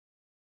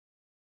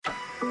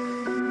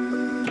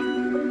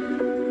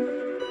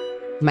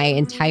My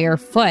entire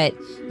foot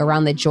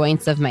around the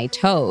joints of my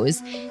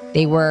toes,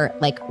 they were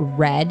like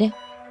red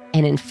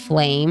and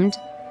inflamed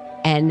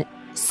and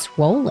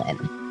swollen.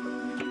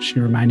 She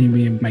reminded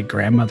me of my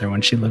grandmother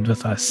when she lived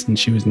with us and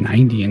she was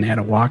 90 and had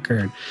a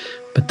walker.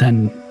 But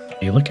then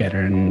you look at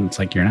her and it's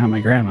like, you're not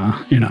my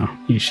grandma. You know,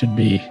 you should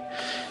be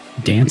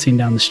dancing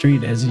down the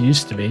street as you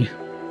used to be.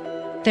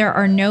 There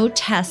are no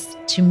tests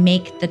to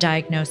make the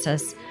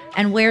diagnosis.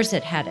 And where's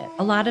it headed?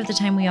 A lot of the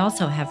time, we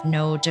also have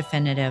no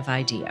definitive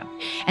idea.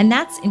 And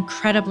that's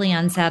incredibly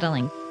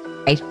unsettling.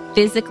 I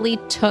physically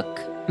took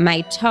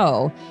my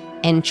toe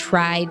and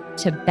tried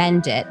to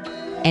bend it,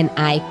 and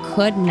I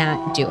could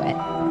not do it.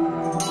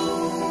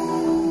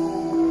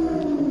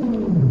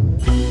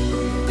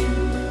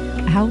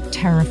 How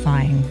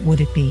terrifying would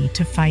it be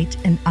to fight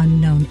an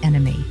unknown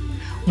enemy,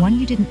 one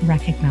you didn't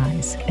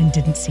recognize and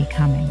didn't see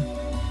coming?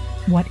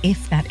 What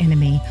if that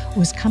enemy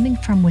was coming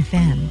from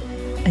within,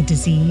 a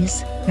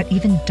disease that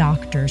even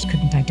doctors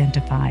couldn't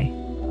identify?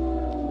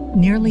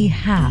 Nearly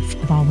half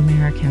of all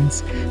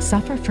Americans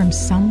suffer from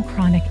some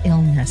chronic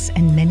illness,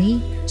 and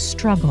many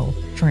struggle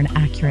for an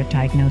accurate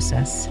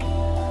diagnosis.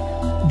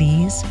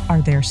 These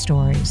are their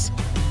stories.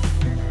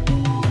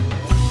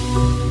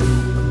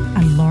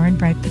 I'm Lauren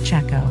Bright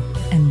Pacheco,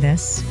 and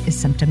this is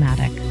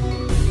Symptomatic.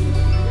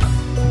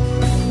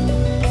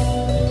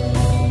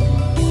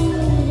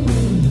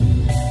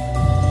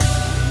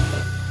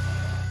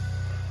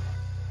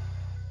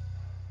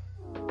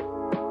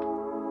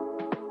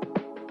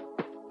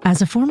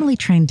 As a formerly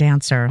trained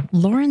dancer,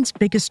 Lauren's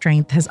biggest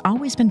strength has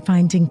always been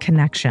finding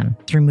connection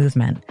through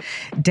movement.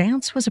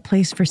 Dance was a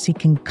place for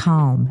seeking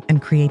calm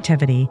and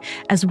creativity,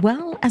 as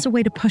well as a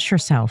way to push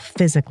herself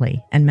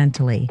physically and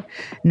mentally.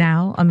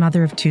 Now, a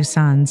mother of 2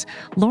 sons,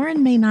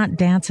 Lauren may not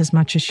dance as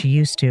much as she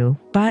used to,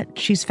 but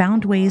she's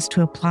found ways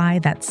to apply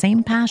that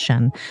same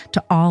passion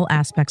to all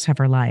aspects of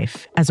her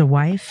life as a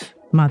wife,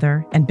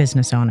 mother, and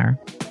business owner.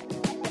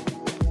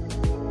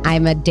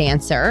 I'm a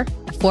dancer,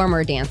 a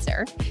former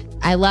dancer.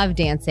 I love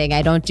dancing.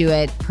 I don't do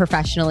it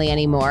professionally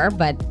anymore,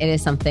 but it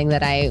is something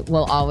that I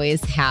will always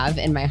have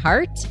in my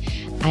heart.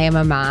 I am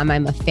a mom.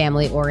 I'm a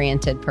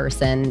family-oriented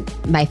person.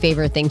 My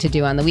favorite thing to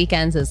do on the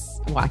weekends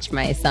is watch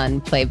my son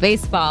play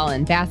baseball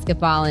and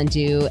basketball and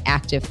do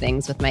active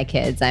things with my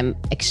kids. I'm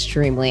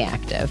extremely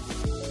active.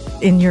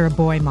 And you're a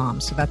boy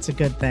mom, so that's a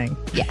good thing.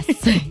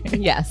 Yes.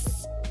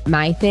 Yes.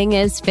 My thing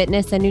is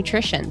fitness and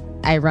nutrition.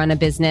 I run a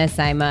business.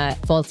 I'm a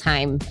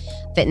full-time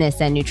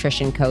fitness and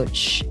nutrition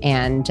coach,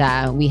 and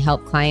we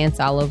help clients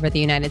all over the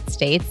United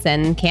States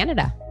and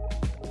Canada.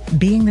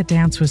 Being that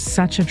dance was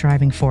such a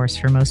driving force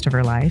for most of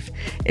her life,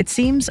 it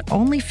seems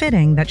only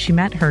fitting that she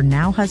met her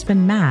now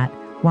husband, Matt,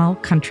 while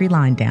country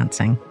line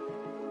dancing.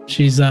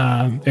 She's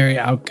very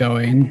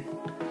outgoing,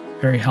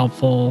 very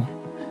helpful.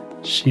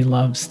 She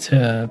loves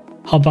to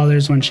help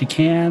others when she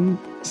can.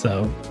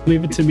 So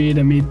leave it to me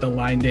to meet the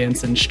line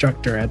dance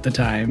instructor at the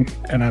time.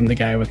 And I'm the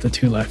guy with the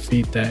 2 left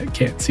feet that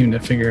can't seem to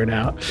figure it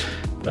out.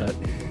 But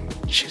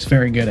she's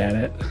very good at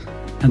it.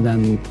 And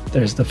then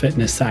there's the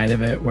fitness side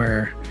of it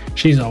where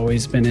she's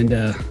always been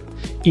into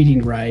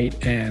eating right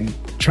and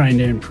trying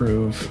to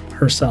improve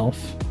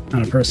herself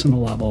on a personal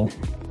level.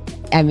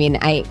 I mean,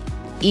 I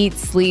eat,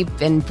 sleep,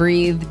 and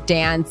breathe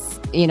dance.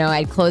 You know,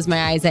 I'd close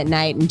my eyes at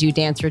night and do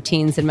dance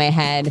routines in my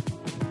head.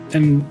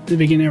 In the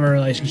beginning of our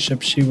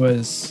relationship, she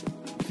was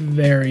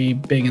very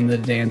big in the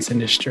dance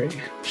industry.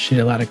 She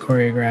did a lot of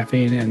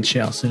choreographing and she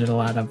also did a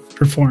lot of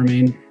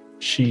performing.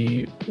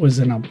 She was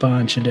in a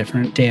bunch of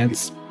different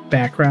dance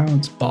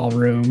backgrounds.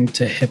 Ballroom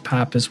to hip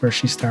hop is where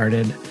she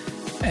started,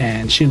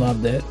 and she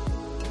loved it.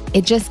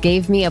 It just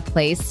gave me a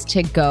place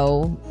to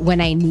go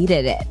when I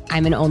needed it.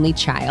 I'm an only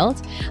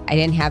child. I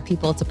didn't have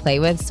people to play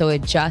with, so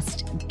it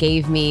just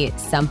gave me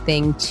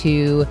something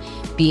to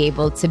be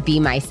able to be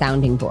my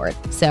sounding board.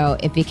 So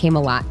it became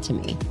a lot to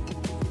me.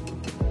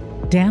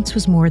 Dance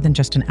was more than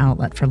just an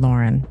outlet for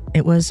Lauren.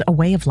 It was a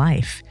way of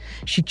life.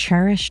 She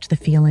cherished the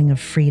feeling of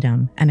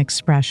freedom and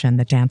expression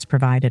that dance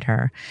provided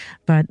her.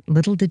 But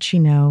little did she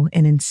know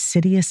an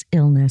insidious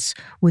illness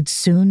would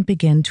soon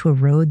begin to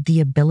erode the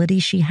ability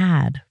she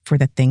had for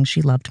the thing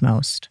she loved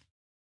most.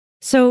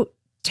 So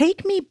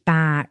take me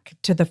back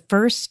to the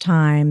first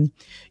time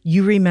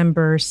you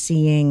remember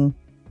seeing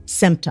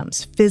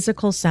symptoms,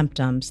 physical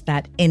symptoms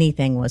that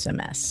anything was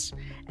amiss.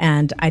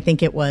 And I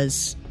think it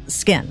was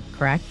skin,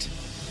 correct?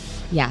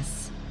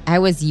 Yes. I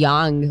was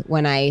young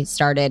when I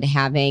started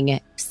having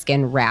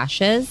skin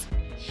rashes.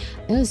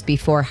 It was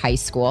before high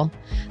school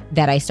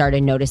that I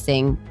started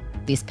noticing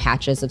these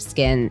patches of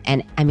skin.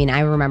 And I mean, I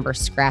remember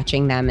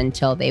scratching them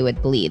until they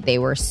would bleed. They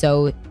were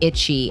so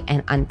itchy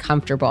and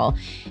uncomfortable.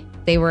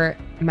 They were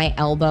my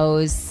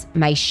elbows,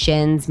 my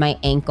shins, my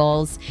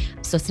ankles.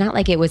 So it's not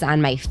like it was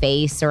on my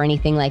face or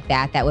anything like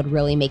that that would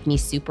really make me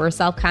super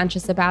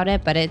self-conscious about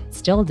it, but it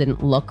still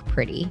didn't look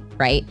pretty,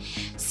 right?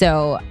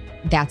 So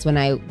that's when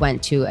I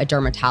went to a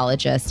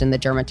dermatologist, and the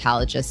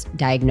dermatologist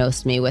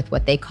diagnosed me with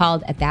what they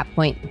called at that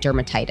point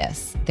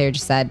dermatitis. They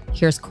just said,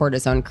 here's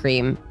cortisone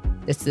cream.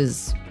 This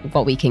is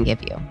what we can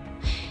give you.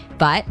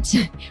 But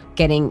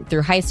getting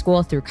through high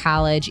school, through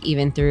college,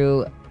 even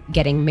through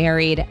getting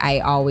married, I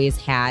always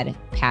had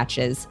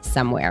patches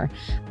somewhere.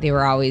 They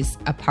were always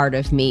a part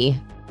of me.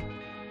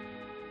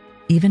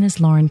 Even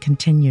as Lauren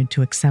continued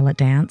to excel at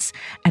dance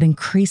at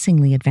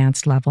increasingly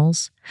advanced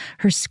levels,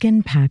 her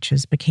skin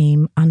patches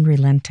became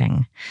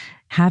unrelenting.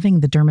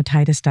 Having the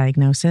dermatitis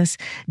diagnosis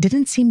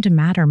didn't seem to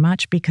matter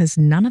much because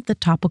none of the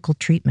topical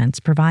treatments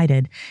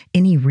provided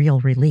any real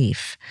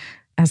relief.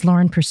 As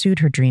Lauren pursued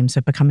her dreams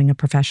of becoming a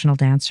professional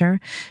dancer,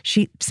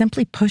 she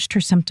simply pushed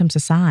her symptoms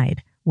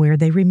aside, where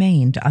they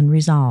remained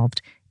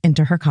unresolved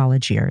into her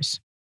college years.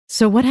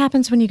 So what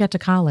happens when you get to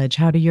college?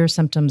 How do your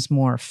symptoms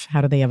morph?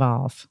 How do they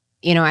evolve?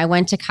 You know, I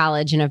went to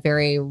college in a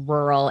very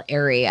rural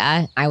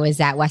area. I was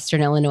at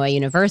Western Illinois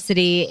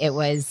University. It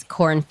was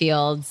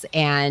cornfields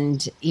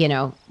and, you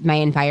know, my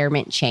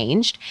environment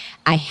changed.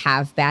 I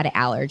have bad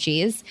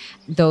allergies.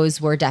 Those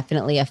were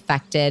definitely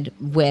affected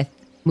with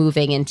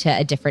moving into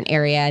a different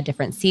area,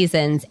 different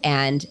seasons,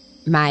 and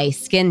my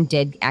skin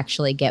did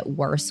actually get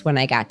worse when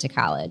I got to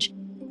college.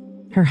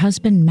 Her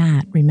husband,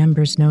 Matt,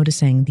 remembers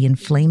noticing the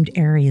inflamed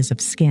areas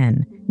of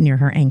skin near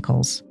her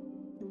ankles.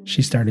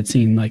 She started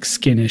seeing like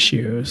skin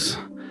issues.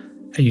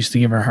 I used to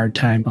give her a hard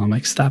time. I'm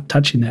like, stop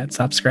touching that,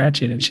 stop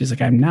scratching. And she's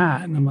like, I'm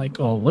not. And I'm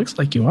like, oh, it looks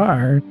like you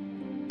are.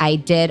 I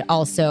did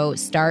also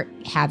start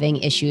having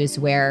issues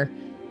where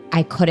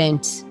I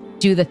couldn't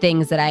do the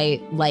things that I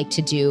like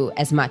to do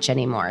as much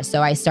anymore.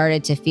 So I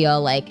started to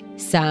feel like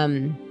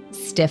some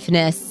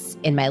stiffness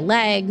in my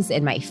legs,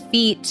 in my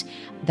feet.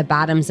 The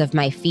bottoms of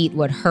my feet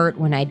would hurt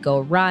when I'd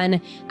go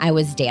run. I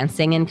was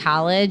dancing in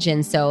college.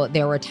 And so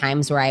there were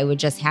times where I would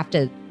just have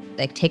to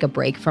take a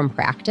break from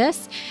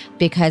practice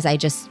because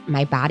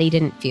my body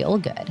didn't feel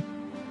good.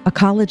 A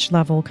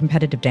college-level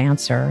competitive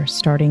dancer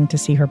starting to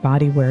see her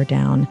body wear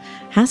down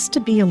has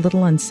to be a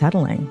little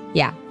unsettling.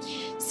 Yeah.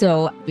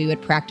 So we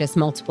would practice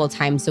multiple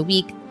times a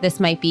week. This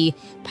might be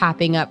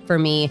popping up for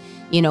me,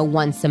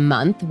 once a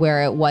month,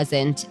 where it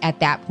wasn't at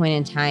that point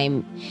in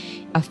time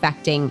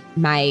affecting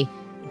my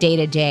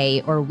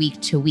day-to-day or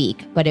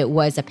week-to-week, but it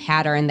was a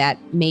pattern that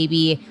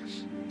maybe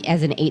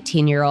as an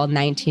 18-year-old,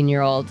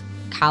 19-year-old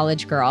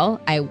college girl,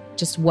 I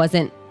just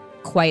wasn't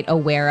quite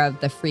aware of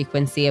the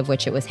frequency of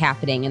which it was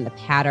happening and the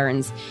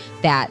patterns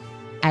that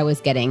I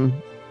was getting,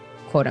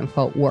 quote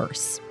unquote,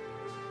 worse.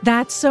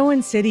 That's so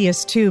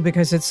insidious too,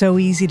 because it's so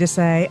easy to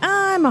say,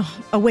 I'm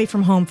away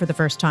from home for the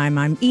first time.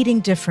 I'm eating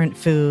different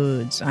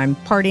foods. I'm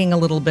partying a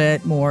little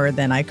bit more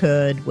than I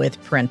could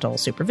with parental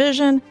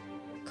supervision.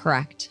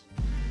 Correct.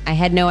 I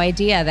had no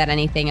idea that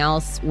anything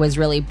else was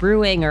really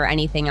brewing or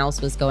anything else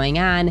was going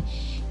on.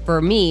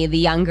 For me, the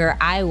younger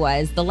I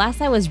was, the less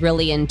I was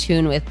really in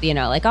tune with,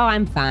 oh,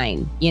 I'm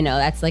fine.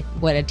 That's like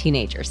what a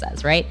teenager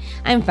says, right?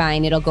 I'm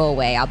fine. It'll go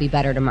away. I'll be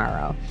better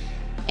tomorrow.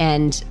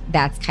 And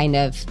that's kind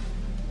of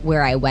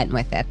where I went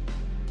with it.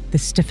 The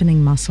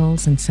stiffening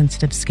muscles and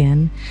sensitive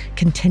skin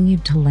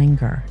continued to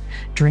linger,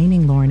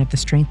 draining Lauren of the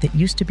strength that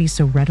used to be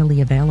so readily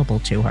available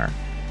to her.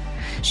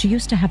 She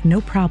used to have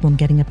no problem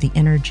getting up the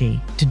energy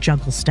to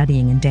juggle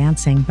studying and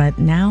dancing, but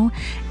now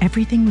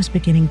everything was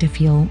beginning to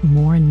feel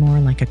more and more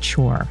like a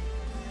chore.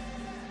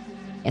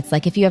 It's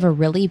like if you have a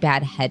really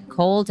bad head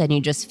cold and you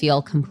just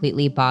feel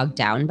completely bogged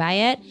down by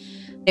it.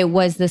 It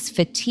was this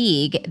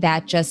fatigue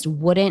that just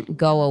wouldn't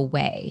go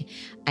away.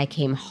 I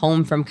came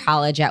home from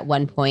college at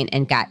one point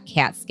and got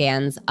CAT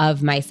scans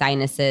of my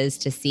sinuses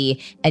to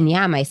see, and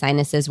yeah, my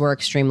sinuses were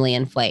extremely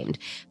inflamed.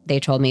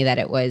 They told me that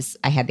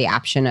I had the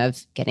option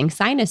of getting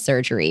sinus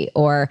surgery,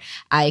 or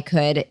I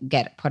could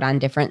get put on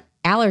different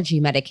allergy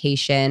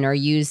medication or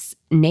use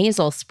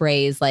nasal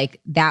sprays. Like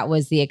that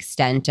was the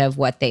extent of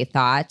what they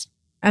thought.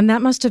 And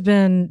that must have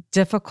been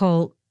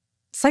difficult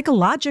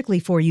psychologically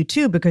for you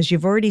too, because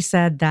you've already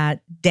said that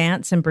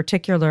dance in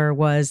particular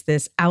was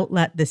this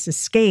outlet, this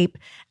escape,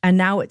 and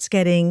now it's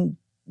getting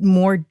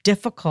more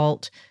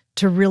difficult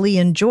to really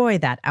enjoy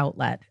that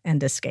outlet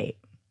and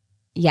escape.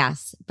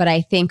 Yes, but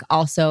I think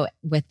also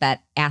with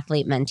that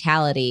athlete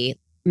mentality,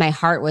 my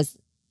heart was,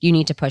 you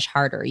need to push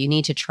harder, you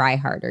need to try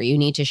harder, you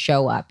need to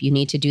show up, you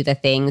need to do the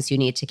things, you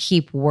need to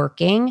keep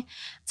working.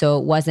 So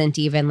it wasn't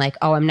even like,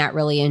 oh, I'm not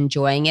really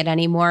enjoying it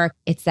anymore.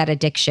 It's that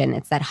addiction,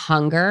 it's that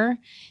hunger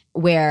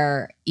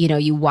where,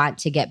 you want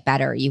to get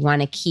better. You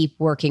want to keep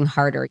working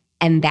harder.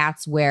 And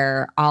that's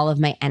where all of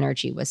my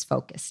energy was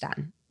focused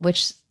on,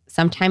 which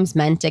sometimes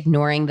meant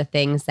ignoring the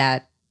things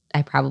that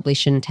I probably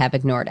shouldn't have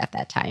ignored at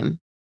that time.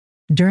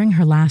 During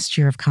her last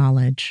year of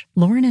college,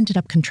 Lauren ended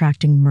up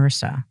contracting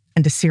MRSA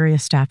and a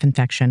serious staph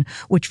infection,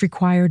 which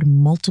required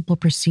multiple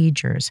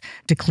procedures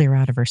to clear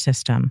out of her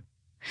system.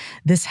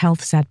 This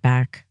health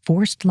setback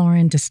forced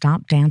Lauren to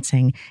stop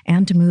dancing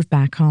and to move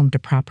back home to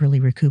properly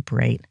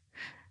recuperate.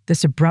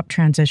 This abrupt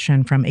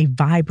transition from a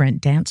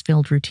vibrant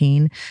dance-filled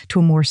routine to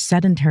a more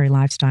sedentary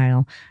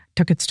lifestyle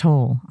took its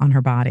toll on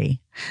her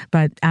body.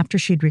 But after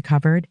she'd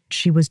recovered,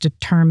 she was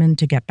determined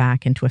to get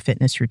back into a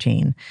fitness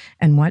routine.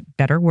 And what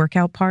better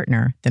workout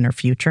partner than her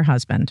future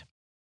husband?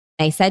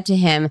 I said to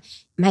him,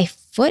 my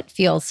foot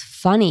feels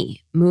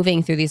funny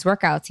moving through these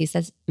workouts. He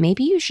says,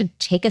 maybe you should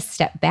take a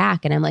step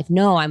back. And I'm like,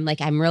 no,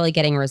 I'm really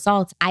getting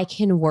results. I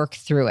can work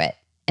through it.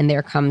 And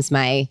there comes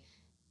my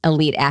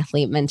elite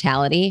athlete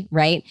mentality,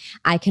 right?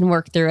 I can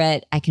work through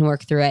it. I can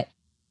work through it.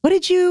 What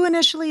did you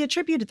initially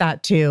attribute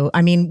that to?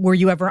 I mean, were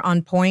you ever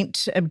on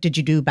point? Did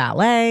you do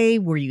ballet?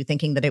 Were you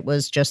thinking that it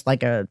was just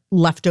like a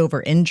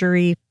leftover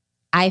injury?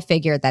 I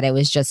figured that it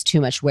was just too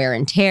much wear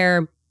and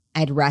tear.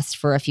 I'd rest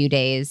for a few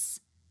days.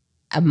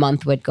 A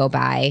month would go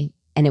by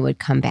and it would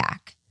come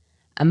back.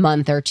 A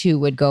month or two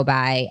would go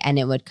by and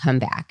it would come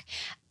back.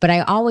 But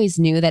I always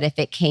knew that if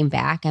it came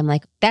back, I'm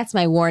like, that's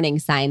my warning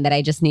sign that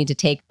I just need to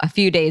take a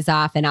few days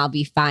off and I'll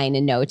be fine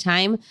in no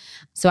time.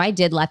 So I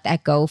did let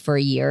that go for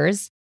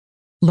years.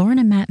 Lauren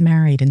and Matt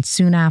married and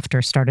soon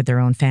after started their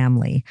own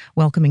family,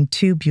 welcoming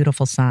 2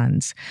 beautiful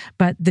sons.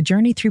 But the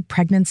journey through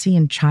pregnancy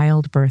and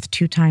childbirth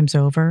 2 times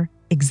over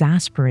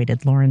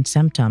exasperated Lauren's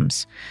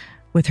symptoms.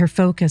 With her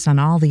focus on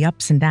all the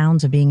ups and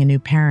downs of being a new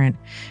parent,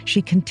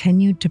 she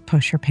continued to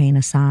push her pain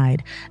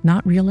aside,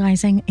 not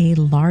realizing a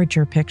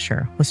larger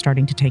picture was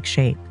starting to take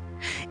shape.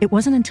 It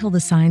wasn't until the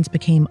signs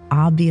became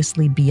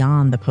obviously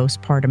beyond the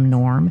postpartum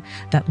norm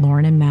that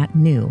Lauren and Matt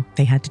knew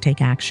they had to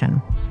take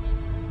action.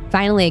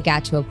 Finally, it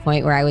got to a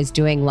point where I was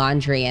doing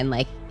laundry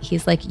and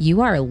he's like,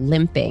 you are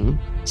limping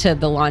to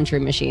the laundry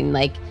machine.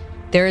 Like,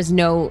 there is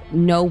no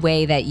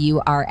way that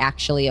you are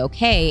actually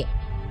okay.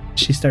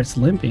 She starts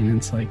limping and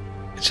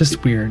it's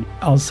just weird.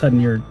 All of a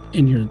sudden you're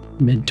in your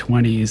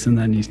mid-20s and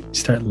then you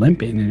start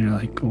limping and you're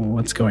like, well,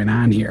 what's going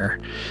on here?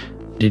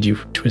 Did you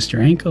twist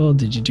your ankle?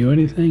 Did you do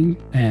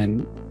anything?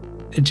 And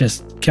it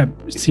just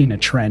kept seeing a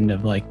trend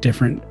of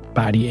different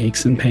body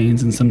aches and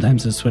pains, and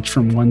sometimes it switched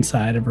from one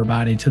side of her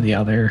body to the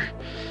other.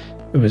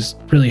 It was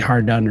really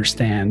hard to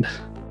understand.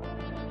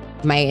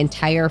 My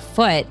entire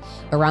foot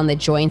around the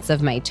joints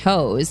of my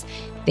toes,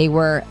 they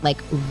were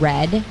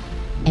red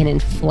and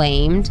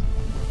inflamed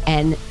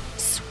and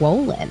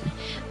swollen.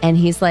 And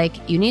he's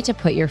like, you need to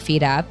put your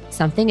feet up.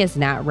 Something is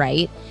not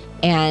right.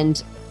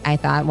 And I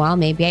thought, well,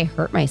 maybe I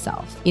hurt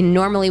myself.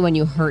 Normally when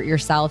you hurt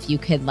yourself, you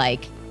could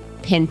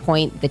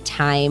pinpoint the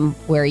time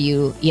where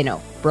you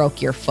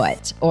broke your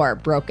foot or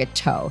broke a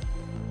toe.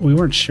 We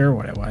weren't sure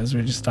what it was.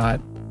 We just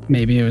thought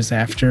maybe it was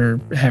after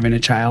having a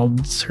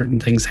child, certain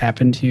things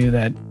happen to you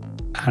that,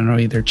 I don't know,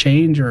 either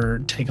change or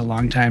take a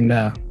long time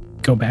to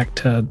go back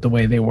to the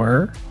way they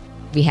were.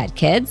 We had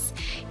kids,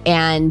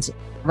 and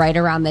right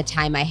around the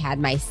time I had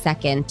my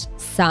second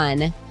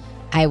son,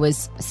 I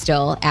was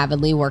still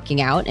avidly working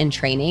out and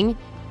training.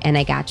 And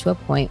I got to a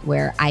point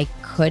where I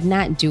could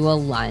not do a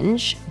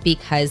lunge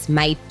because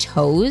my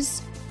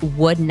toes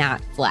would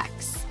not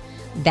flex.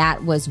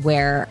 That was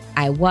where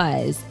I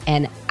was.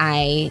 And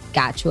I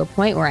got to a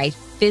point where I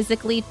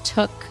physically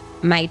took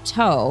my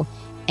toe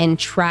and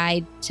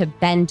tried to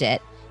bend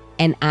it,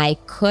 and I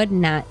could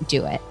not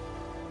do it.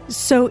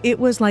 So it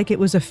was like it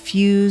was a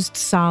fused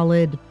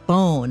solid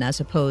bone as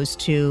opposed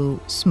to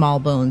small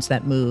bones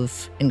that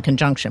move in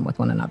conjunction with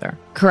one another.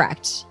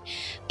 Correct.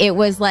 It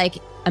was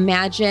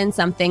imagine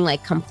something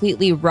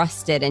completely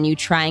rusted and you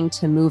trying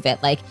to move it.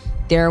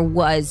 There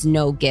was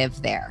no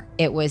give there.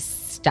 It was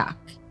stuck.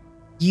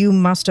 You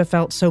must have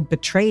felt so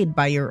betrayed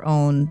by your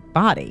own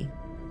body.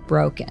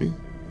 Broken.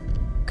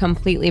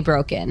 Completely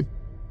broken.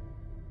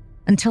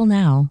 Until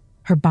now,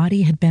 her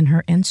body had been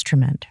her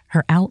instrument,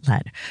 her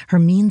outlet, her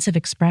means of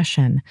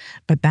expression,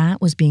 but that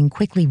was being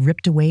quickly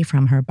ripped away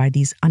from her by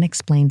these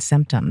unexplained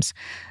symptoms.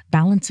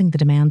 Balancing the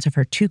demands of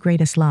her 2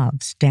 greatest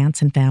loves,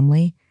 dance and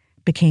family,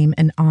 became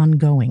an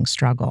ongoing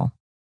struggle.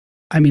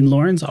 I mean,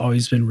 Lauren's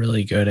always been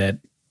really good at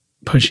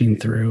pushing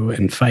through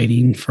and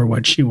fighting for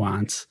what she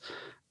wants.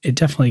 It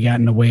definitely got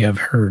in the way of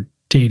her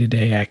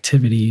day-to-day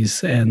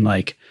activities, and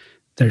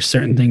there's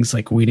certain things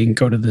we didn't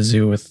go to the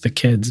zoo with the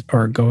kids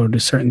or go to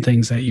certain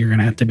things that you're going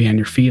to have to be on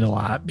your feet a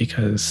lot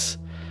because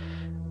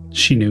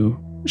she knew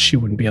she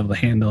wouldn't be able to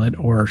handle it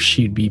or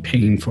she'd be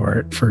paying for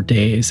it for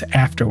days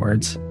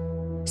afterwards.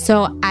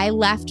 So I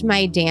left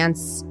my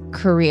dance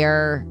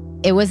career.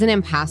 It was an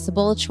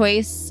impossible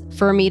choice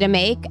for me to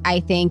make. I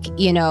think,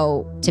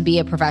 to be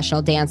a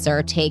professional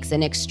dancer takes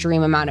an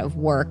extreme amount of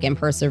work and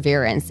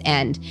perseverance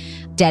and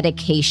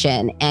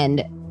dedication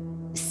and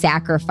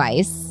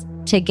sacrifice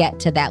to get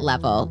to that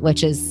level,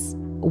 which is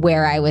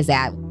where I was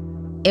at.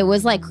 It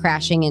was like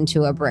crashing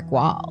into a brick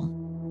wall.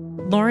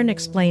 Lauren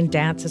explained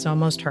dance as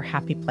almost her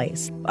happy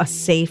place, a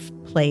safe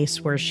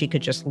place where she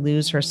could just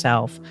lose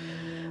herself.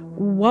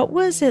 What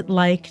was it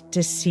like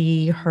to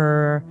see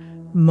her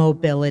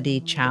mobility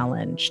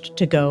challenged,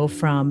 to go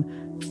from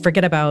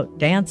forget about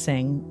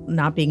dancing,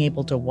 not being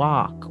able to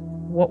walk?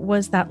 What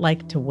was that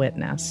like to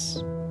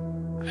witness?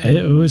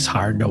 It was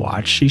hard to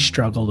watch. She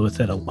struggled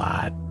with it a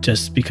lot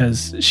just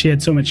because she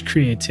had so much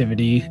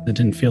creativity that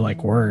didn't feel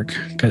like work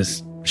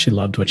because she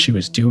loved what she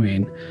was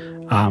doing.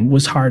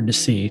 Was hard to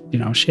see.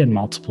 She had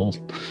multiple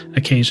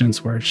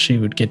occasions where she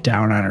would get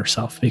down on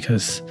herself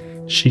because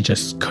she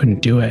just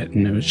couldn't do it,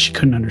 and she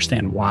couldn't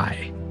understand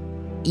why.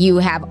 you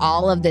have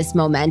all of this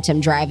momentum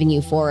driving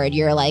you forward.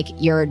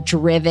 You're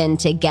driven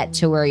to get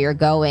to where you're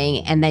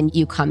going. And then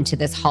you come to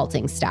this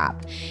halting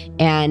stop,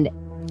 and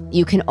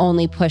you can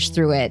only push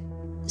through it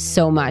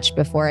so much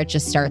before it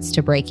just starts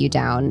to break you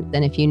down.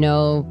 And if you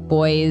know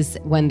boys,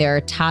 when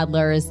they're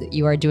toddlers,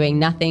 you are doing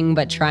nothing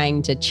but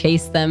trying to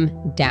chase them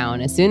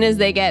down. As soon as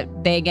they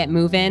get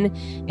moving,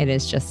 it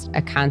is just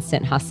a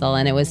constant hustle.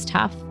 And it was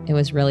tough. It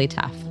was really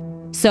tough.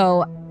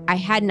 So I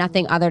had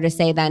nothing other to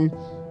say than,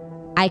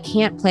 I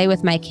can't play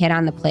with my kid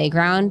on the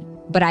playground,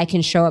 but I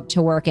can show up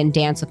to work and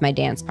dance with my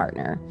dance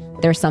partner.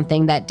 There's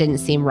something that didn't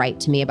seem right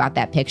to me about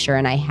that picture.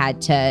 And I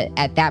had to,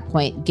 at that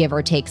point, give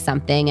or take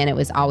something. And it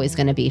was always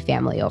going to be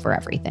family over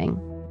everything.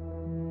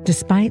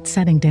 Despite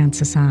setting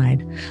dance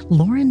aside,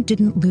 Lauren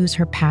didn't lose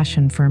her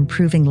passion for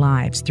improving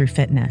lives through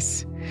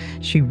fitness.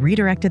 She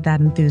redirected that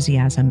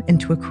enthusiasm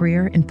into a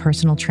career in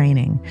personal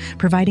training,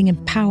 providing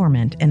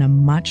empowerment in a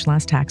much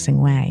less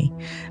taxing way.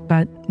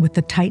 But with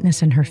the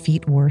tightness in her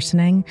feet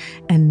worsening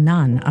and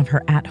none of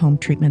her at-home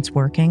treatments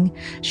working,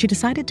 she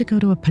decided to go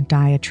to a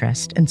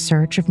podiatrist in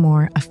search of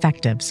more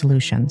effective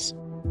solutions.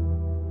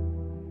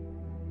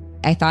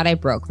 I thought I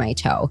broke my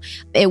toe.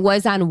 It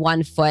was on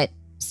one foot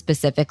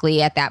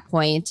specifically at that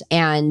point.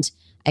 And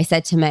I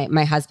said to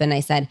my husband,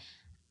 I said,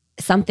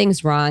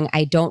 something's wrong.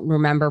 I don't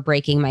remember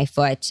breaking my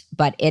foot,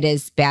 but it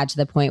is bad to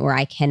the point where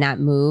I cannot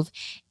move.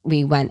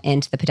 We went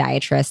into the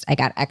podiatrist. I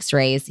got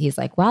x-rays. He's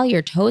like, well,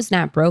 your toe's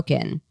not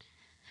broken,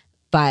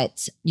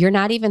 but you're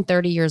not even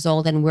 30 years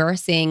old. And we're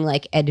seeing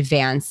like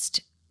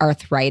advanced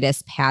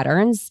arthritis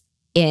patterns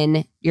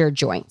in your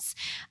joints.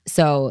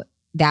 So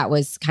that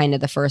was kind of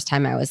the first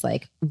time I was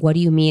like, what do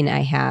you mean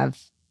I have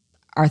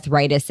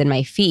arthritis in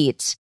my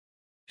feet?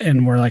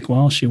 And we're like,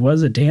 well, she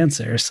was a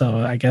dancer, so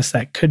I guess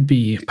that could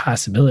be a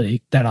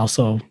possibility. That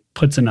also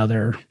puts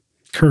another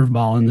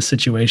curveball in the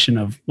situation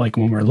of like,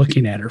 when we're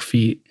looking at her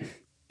feet,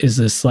 is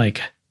this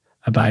like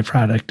a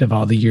byproduct of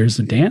all the years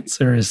of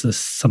dance, or is this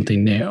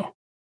something new?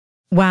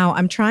 Wow,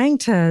 I'm trying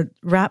to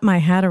wrap my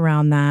head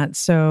around that.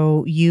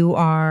 So you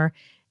are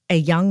a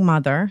young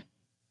mother,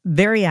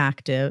 very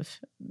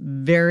active,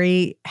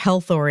 very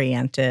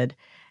health-oriented,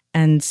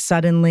 and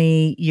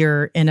suddenly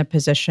you're in a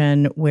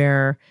position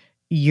where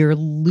you're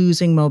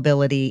losing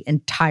mobility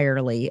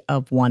entirely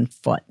of one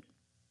foot.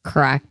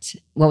 Correct.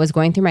 What was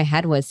going through my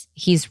head was,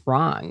 he's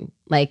wrong.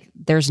 Like,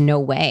 there's no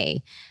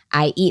way.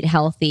 I eat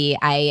healthy.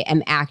 I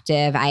am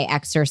active. I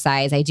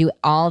exercise. I do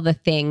all the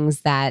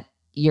things that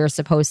you're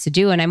supposed to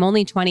do. And I'm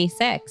only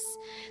 26.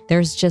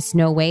 There's just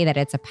no way that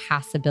it's a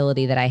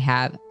possibility that I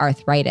have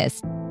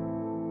arthritis.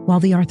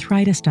 While the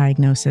arthritis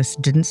diagnosis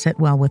didn't sit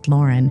well with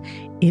Lauren,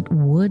 it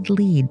would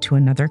lead to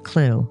another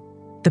clue.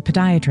 The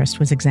podiatrist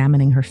was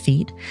examining her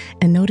feet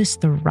and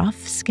noticed the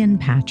rough skin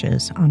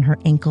patches on her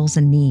ankles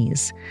and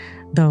knees.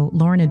 Though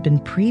Lauren had been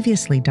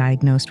previously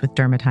diagnosed with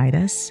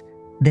dermatitis,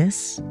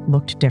 this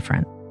looked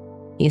different.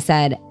 He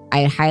said,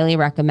 I highly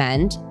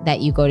recommend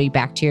that you go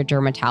back to your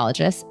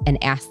dermatologist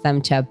and ask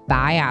them to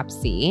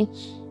biopsy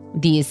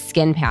these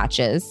skin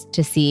patches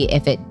to see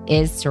if it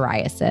is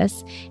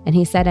psoriasis. And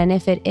he said, and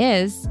if it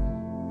is,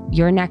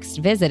 your next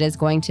visit is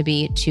going to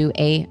be to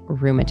a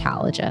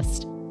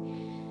rheumatologist.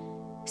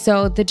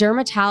 So the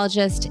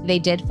dermatologist, they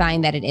did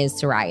find that it is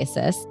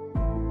psoriasis.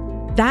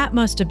 That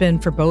must have been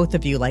for both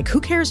of you. Like,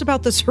 who cares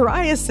about the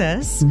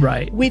psoriasis?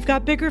 Right. We've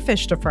got bigger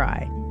fish to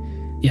fry.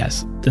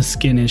 Yes, the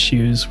skin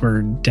issues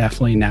were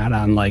definitely not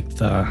on like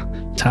the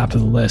top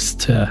of the list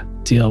to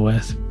deal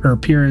with. Her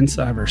appearance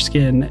of her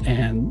skin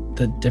and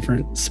the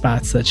different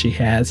spots that she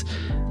has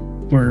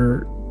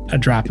were a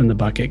drop in the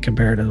bucket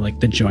compared to like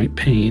the joint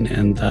pain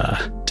and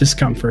the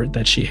discomfort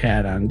that she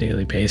had on a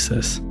daily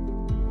basis.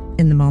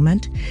 In the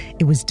moment,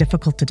 it was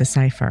difficult to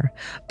decipher,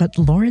 but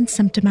Lauren's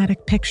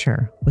symptomatic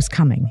picture was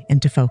coming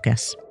into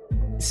focus.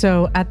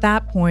 So at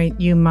that point,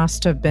 you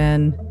must have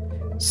been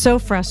so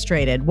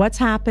frustrated. What's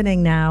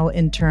happening now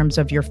in terms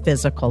of your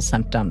physical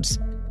symptoms?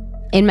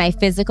 In my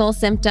physical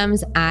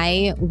symptoms,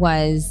 I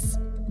was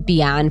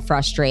beyond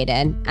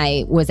frustrated.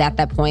 I was at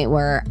that point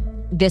where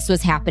this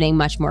was happening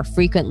much more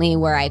frequently,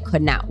 where I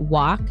could not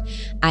walk.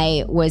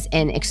 I was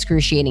in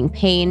excruciating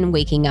pain,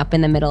 waking up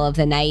in the middle of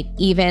the night,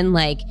 even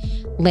like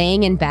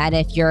laying in bed,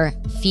 if your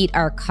feet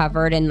are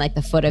covered and like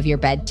the foot of your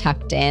bed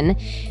tucked in,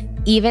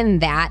 even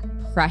that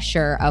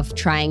pressure of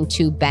trying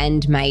to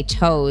bend my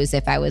toes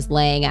if I was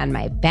laying on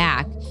my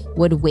back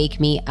would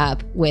wake me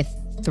up with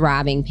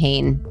throbbing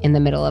pain in the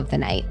middle of the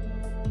night.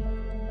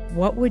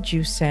 What would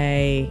you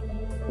say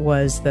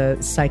was the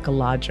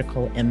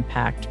psychological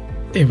impact?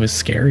 It was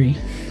scary.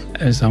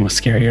 It was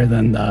almost scarier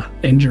than the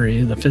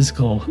injury, the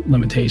physical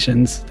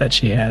limitations that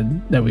she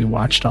had that we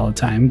watched all the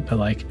time. But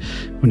like,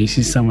 when you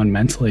see someone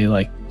mentally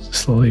like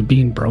slowly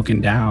being broken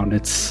down,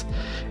 it's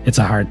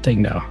a hard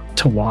thing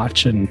to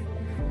watch and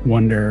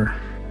wonder,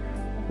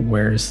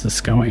 where's this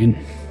going?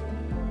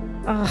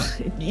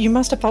 You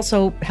must have felt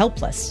so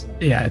helpless.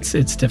 Yeah,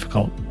 it's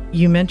difficult.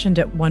 You mentioned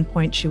at one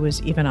point she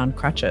was even on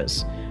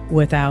crutches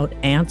without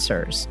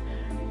answers.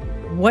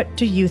 What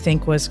do you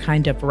think was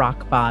kind of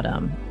rock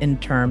bottom in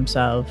terms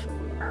of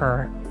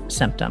her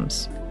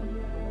symptoms.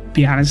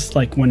 Be honest,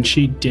 like when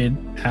she did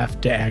have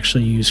to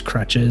actually use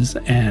crutches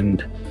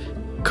and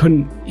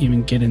couldn't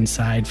even get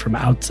inside from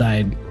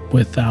outside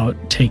without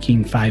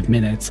taking 5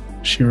 minutes,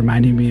 she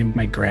reminded me of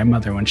my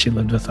grandmother when she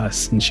lived with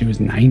us, and she was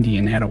 90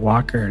 and had a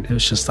walker, and it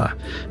was just a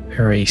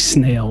very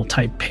snail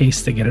type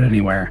pace to get it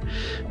anywhere.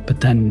 But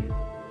then,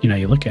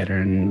 you look at her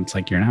and it's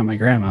like, you're not my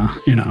grandma,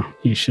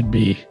 you should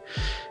be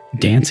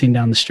dancing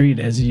down the street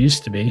as you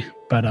used to be.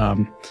 But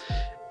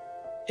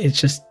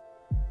it's just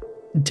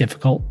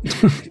difficult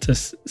to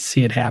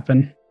see it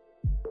happen.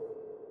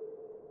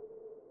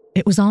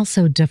 It was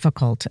also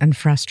difficult and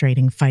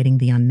frustrating fighting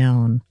the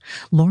unknown.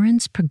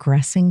 Lauren's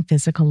progressing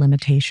physical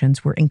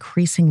limitations were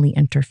increasingly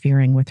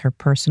interfering with her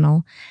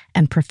personal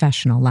and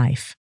professional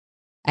life.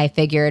 I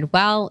figured,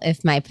 well,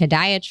 if my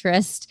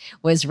podiatrist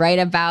was right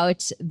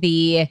about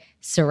the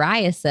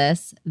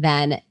psoriasis,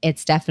 then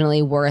it's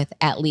definitely worth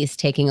at least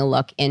taking a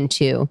look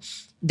into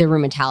the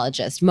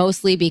rheumatologist,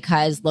 mostly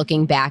because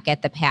looking back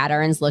at the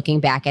patterns, looking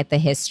back at the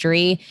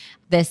history,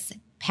 this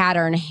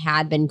pattern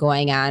had been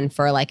going on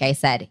for, like I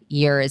said,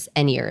 years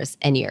and years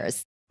and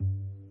years.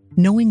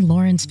 Knowing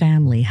Lauren's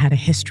family had a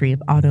history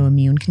of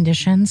autoimmune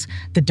conditions,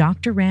 the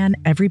doctor ran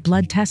every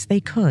blood test they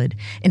could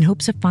in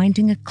hopes of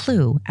finding a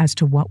clue as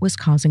to what was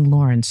causing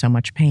Lauren so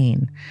much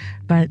pain.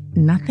 But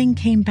nothing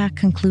came back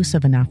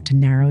conclusive enough to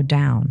narrow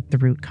down the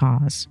root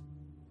cause.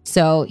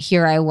 So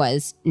here I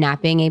was,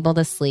 not being able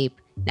to sleep,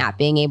 not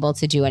being able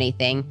to do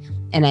anything.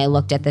 And I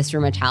looked at this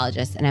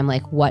rheumatologist and I'm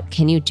like, what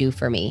can you do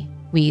for me?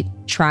 We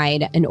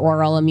tried an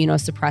oral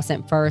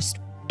immunosuppressant first,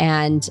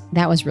 and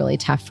that was really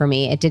tough for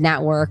me. It did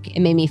not work.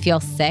 It made me feel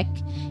sick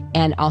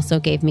and also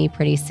gave me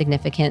pretty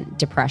significant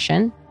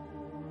depression.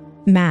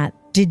 Matt,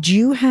 did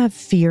you have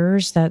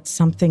fears that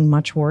something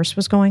much worse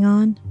was going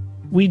on?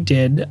 We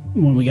did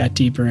when we got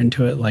deeper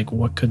into it, like,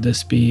 what could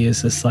this be?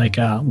 Is this like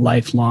a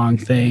lifelong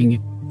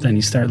thing? Then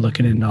you start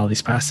looking into all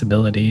these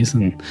possibilities,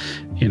 and,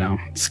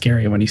 it's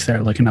scary when you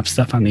start looking up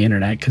stuff on the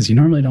internet because you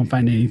normally don't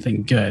find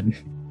anything good.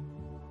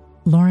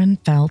 Lauren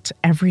felt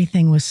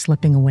everything was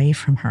slipping away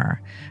from her,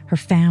 her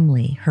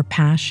family, her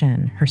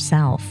passion,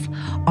 herself,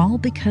 all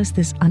because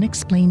this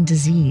unexplained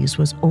disease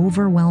was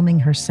overwhelming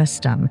her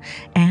system,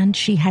 and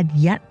she had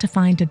yet to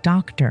find a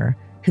doctor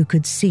who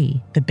could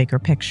see the bigger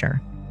picture.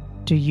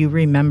 Do you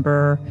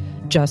remember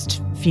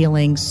just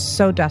feeling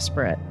so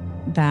desperate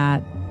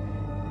that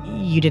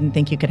you didn't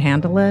think you could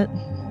handle it?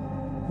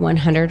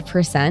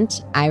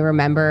 100%. I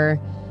remember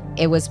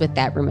it was with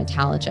that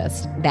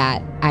rheumatologist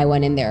that I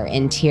went in there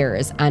in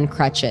tears, on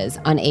crutches,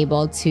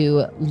 unable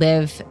to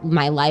live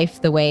my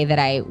life the way that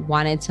I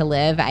wanted to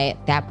live. I,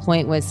 at that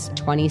point, was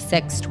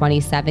 26,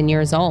 27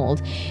 years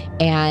old,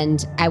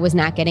 and I was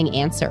not getting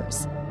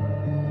answers.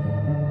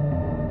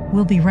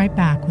 We'll be right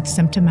back with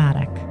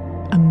Symptomatic,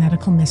 a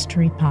medical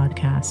mystery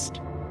podcast.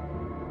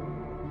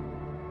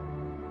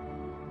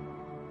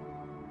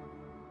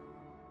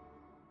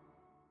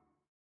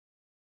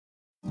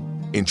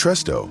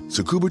 Entresto,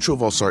 sacubitril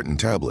valsartan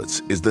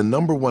tablets, is the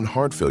 #1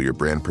 heart failure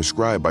brand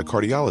prescribed by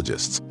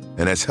cardiologists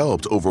and has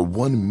helped over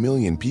 1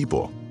 million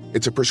people.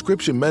 It's a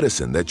prescription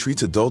medicine that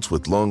treats adults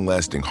with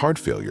long-lasting heart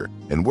failure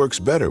and works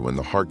better when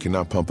the heart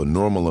cannot pump a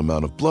normal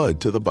amount of blood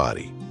to the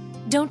body.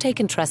 Don't take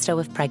Entresto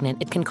if pregnant.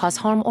 It can cause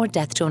harm or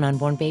death to an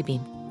unborn baby.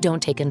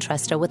 Don't take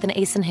Entresto with an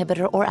ACE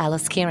inhibitor or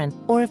aliskiren,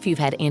 or if you've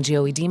had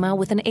angioedema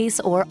with an ACE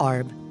or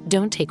ARB.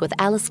 Don't take with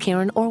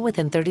aliskiren or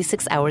within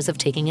 36 hours of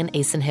taking an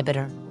ACE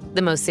inhibitor.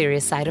 The most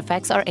serious side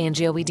effects are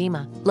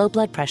angioedema, low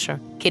blood pressure,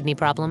 kidney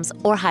problems,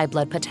 or high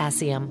blood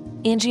potassium.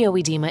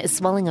 Angioedema is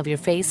swelling of your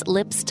face,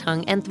 lips,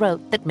 tongue, and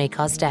throat that may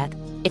cause death.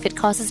 If it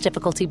causes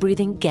difficulty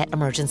breathing, get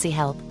emergency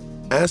help.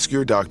 Ask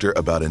your doctor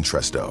about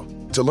Entresto.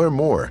 To learn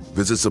more,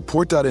 visit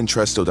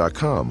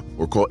support.entresto.com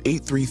or call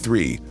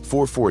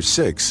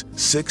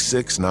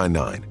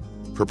 833-446-6699.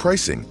 For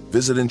pricing,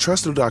 visit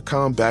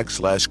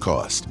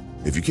Entresto.com/cost.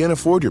 If you can't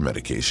afford your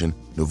medication,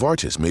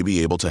 Novartis may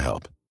be able to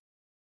help.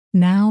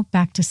 Now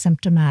back to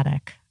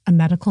Symptomatic, a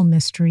medical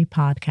mystery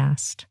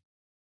podcast.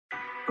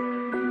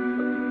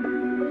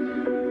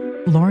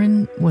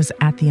 Lauren was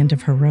at the end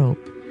of her rope.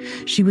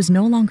 She was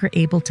no longer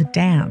able to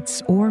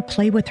dance or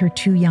play with her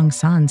 2 young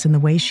sons in the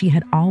way she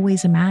had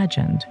always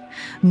imagined.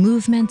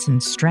 Movements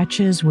and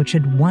stretches, which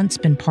had once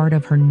been part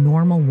of her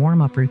normal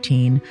warm-up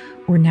routine,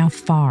 were now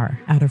far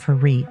out of her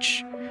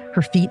reach.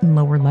 Her feet and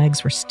lower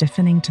legs were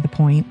stiffening to the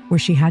point where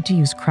she had to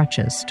use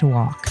crutches to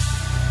walk.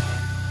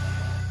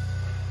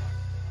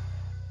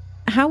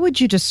 How would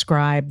you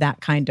describe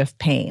that kind of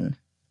pain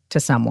to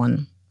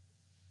someone?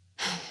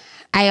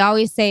 I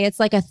always say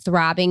it's like a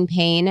throbbing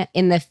pain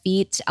in the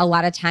feet. A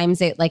lot of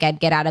times I'd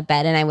get out of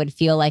bed and I would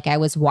feel like I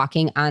was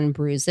walking on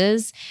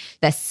bruises.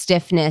 The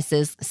stiffness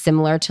is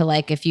similar to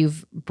like if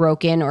you've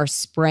broken or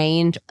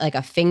sprained like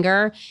a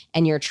finger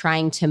and you're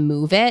trying to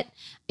move it.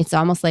 It's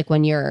almost like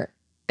when you're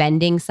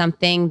bending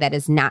something that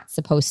is not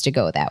supposed to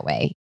go that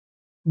way.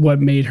 What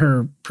made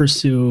her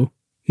pursue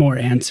more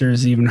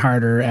answers even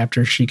harder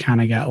after she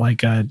kind of got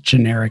like a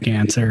generic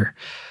answer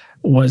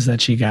was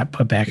that she got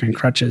put back on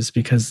crutches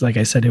because, like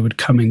I said, it would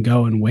come and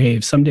go in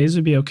waves. Some days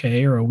would be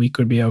okay or a week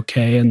would be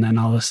okay. And then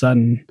all of a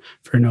sudden,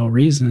 for no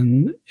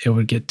reason, it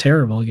would get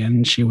terrible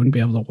again. She wouldn't be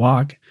able to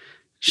walk.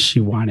 She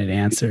wanted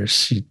answers.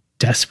 She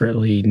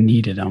desperately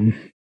needed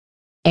them.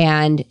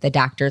 And the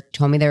doctor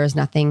told me there was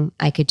nothing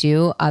I could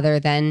do other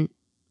than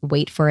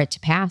wait for it to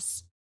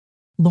pass.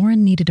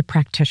 Lauren needed a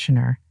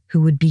practitioner who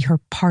would be her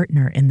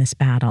partner in this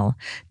battle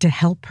to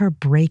help her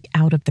break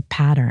out of the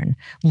pattern,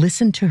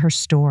 listen to her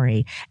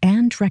story,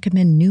 and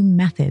recommend new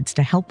methods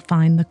to help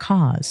find the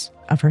cause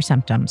of her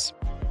symptoms.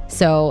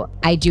 So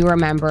I do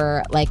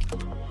remember like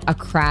a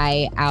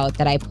cry out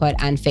that I put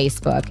on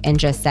Facebook and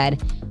just said,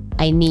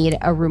 I need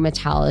a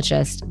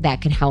rheumatologist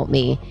that can help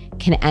me.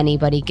 Can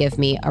anybody give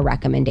me a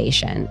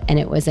recommendation? And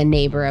it was a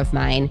neighbor of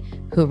mine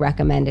who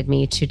recommended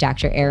me to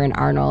Dr. Erin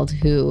Arnold,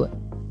 who,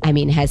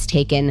 has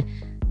taken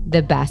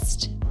the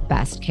best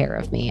care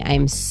of me.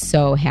 I'm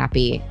so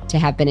happy to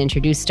have been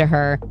introduced to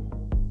her.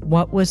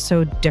 What was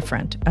so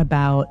different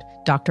about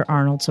Dr.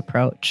 Arnold's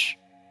approach?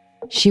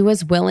 She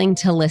was willing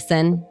to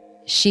listen.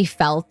 She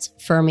felt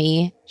for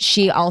me.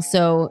 She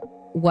also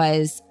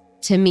was,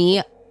 to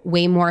me,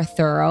 way more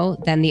thorough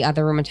than the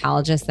other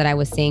rheumatologists that I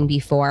was seeing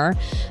before.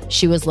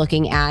 She was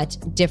looking at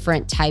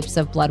different types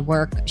of blood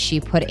work. She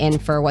put in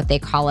for what they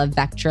call a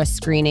Vectra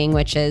screening,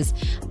 which is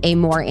a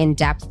more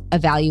in-depth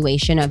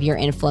evaluation of your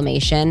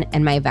inflammation.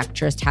 And my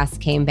Vectra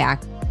test came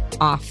back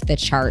off the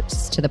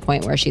charts to the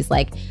point where she's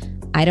like,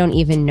 I don't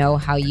even know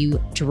how you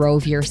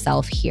drove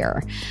yourself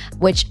here,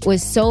 which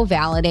was so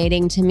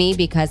validating to me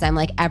because I'm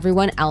like,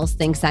 everyone else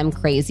thinks I'm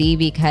crazy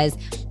because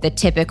the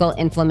typical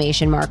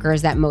inflammation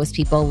markers that most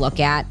people look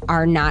at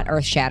are not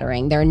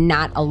earth-shattering. They're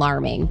not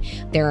alarming.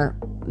 They're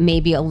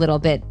maybe a little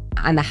bit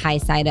on the high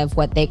side of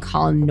what they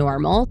call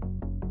normal.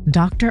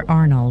 Dr.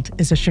 Arnold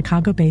is a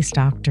Chicago-based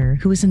doctor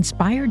who was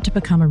inspired to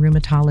become a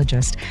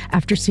rheumatologist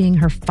after seeing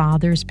her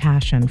father's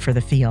passion for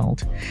the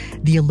field.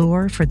 The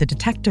allure for the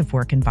detective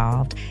work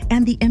involved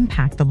and the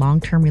impact the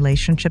long-term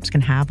relationships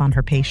can have on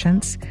her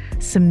patients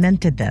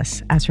cemented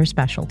this as her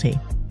specialty.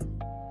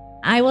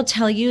 I will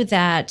tell you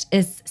that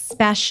as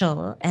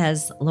special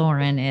as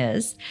Lauren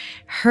is,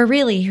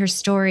 her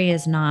story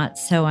is not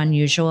so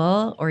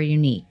unusual or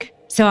unique.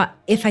 So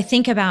if I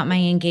think about my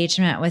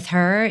engagement with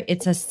her,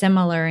 it's a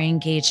similar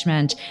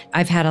engagement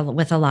I've had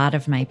with a lot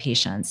of my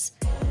patients.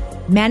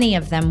 Many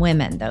of them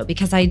women, though,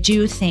 because I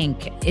do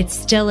think it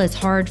still is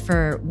hard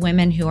for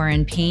women who are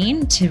in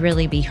pain to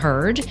really be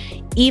heard,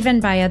 even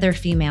by other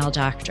female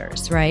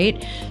doctors,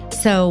 right?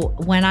 So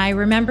when I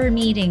remember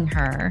meeting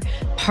her,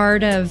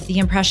 part of the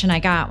impression I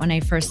got when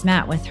I first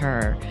met with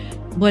her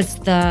was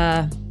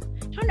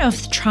I don't know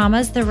if trauma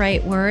is the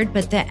right word,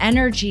 but the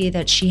energy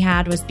that she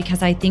had was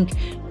because I think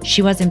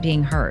she wasn't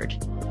being heard.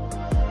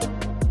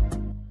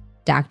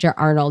 Dr.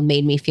 Arnold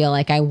made me feel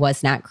like I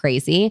was not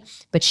crazy,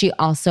 but she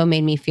also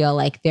made me feel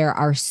like there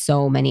are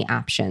so many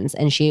options.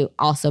 And she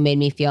also made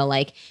me feel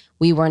like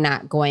we were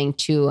not going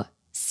to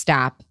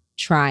stop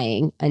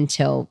trying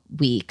until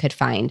we could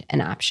find an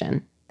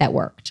option that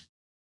worked.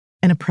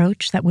 An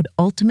approach that would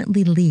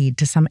ultimately lead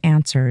to some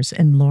answers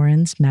in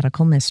Lauren's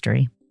medical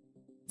mystery.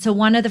 So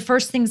one of the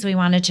first things we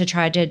wanted to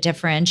try to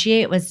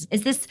differentiate was,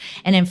 is this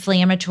an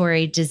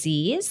inflammatory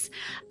disease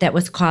that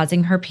was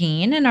causing her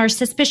pain? And our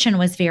suspicion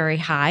was very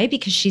high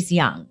because she's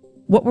young.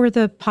 What were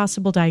the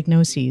possible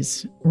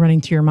diagnoses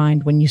running through your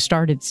mind when you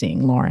started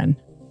seeing Lauren?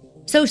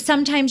 So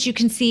sometimes you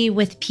can see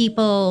with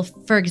people,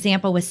 for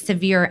example, with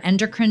severe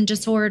endocrine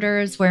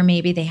disorders where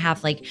maybe they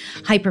have like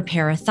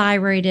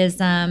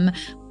hyperparathyroidism,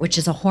 which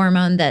is a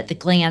hormone that the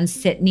glands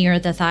sit near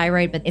the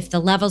thyroid. But if the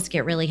levels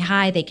get really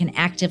high, they can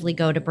actively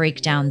go to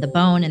break down the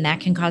bone and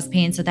that can cause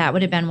pain. So that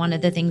would have been one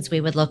of the things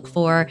we would look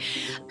for.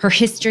 Her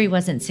history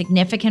wasn't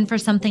significant for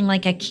something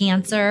like a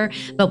cancer,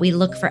 but we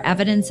look for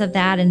evidence of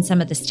that in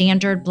some of the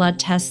standard blood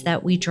tests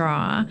that we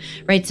draw,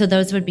 right? So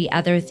those would be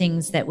other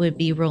things that would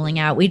be ruling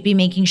out. We'd be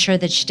making sure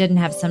that she didn't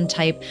have some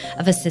type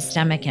of a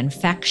systemic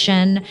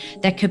infection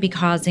that could be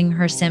causing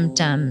her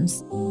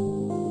symptoms.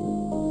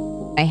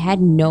 I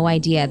had no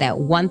idea that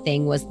one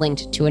thing was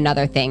linked to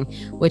another thing,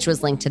 which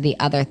was linked to the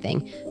other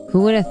thing.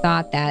 Who would have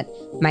thought that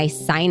my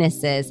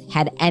sinuses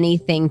had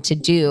anything to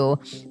do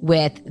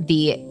with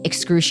the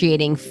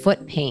excruciating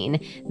foot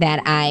pain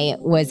that I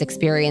was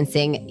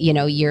experiencing,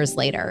 years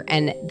later?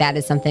 And that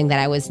is something that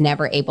I was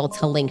never able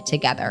to link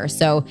together.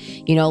 So,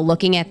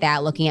 looking at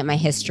that, looking at my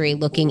history,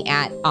 looking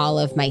at all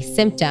of my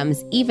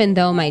symptoms, even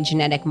though my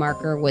genetic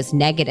marker was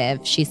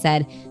negative, she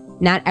said,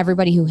 not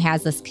everybody who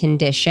has this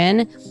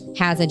condition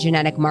has a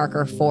genetic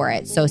marker for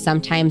it. So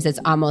sometimes it's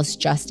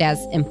almost just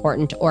as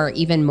important or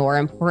even more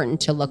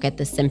important to look at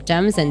the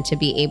symptoms and to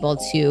be able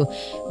to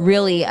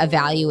really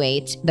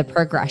evaluate the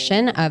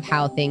progression of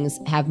how things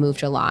have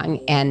moved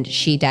along. And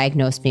she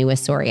diagnosed me with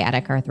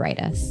psoriatic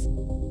arthritis.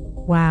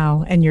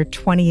 Wow. And you're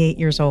 28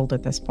 years old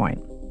at this point.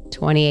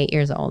 28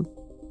 years old.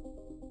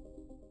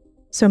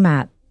 So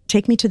Matt,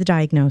 take me to the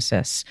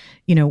diagnosis.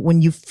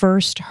 When you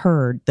first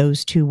heard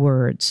those two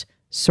words,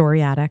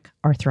 psoriatic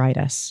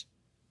arthritis.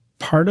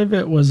 part of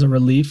it was a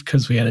relief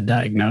because we had a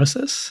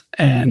diagnosis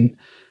and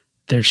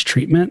there's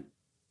treatment.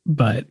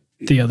 But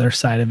the other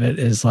side of it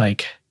is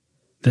like,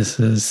 this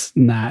is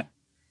not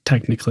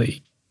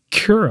technically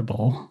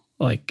curable,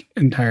 like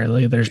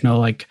entirely. There's no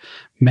like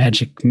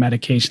magic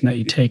medication that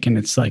you take and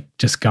it's like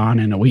just gone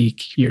in a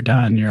week. You're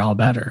done. You're all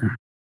better.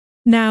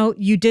 Now,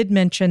 you did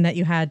mention that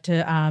you had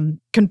to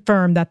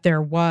confirm that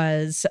there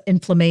was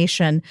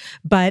inflammation,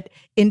 but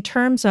in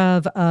terms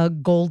of a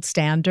gold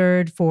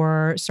standard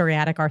for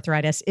psoriatic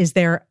arthritis, is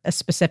there a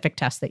specific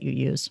test that you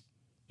use?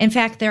 In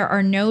fact, there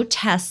are no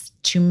tests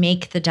to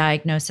make the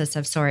diagnosis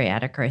of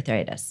psoriatic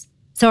arthritis.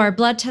 So our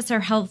blood tests are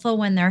helpful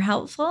when they're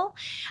helpful,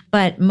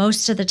 but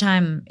most of the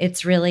time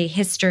it's really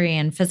history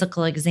and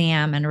physical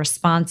exam and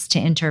response to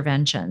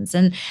interventions.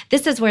 And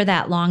this is where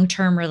that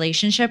long-term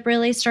relationship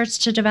really starts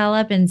to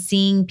develop and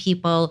seeing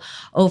people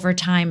over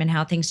time and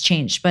how things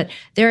change. But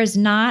there is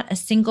not a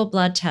single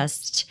blood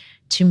test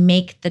to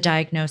make the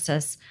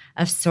diagnosis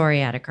of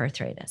psoriatic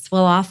arthritis.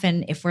 We'll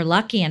often, if we're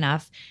lucky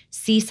enough,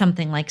 see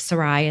something like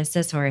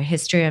psoriasis or a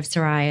history of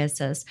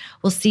psoriasis.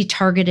 We'll see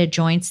targeted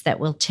joints that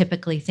we'll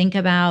typically think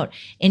about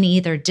in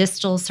either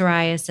distal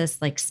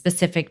psoriasis, like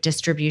specific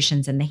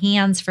distributions in the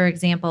hands, for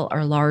example,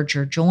 or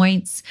larger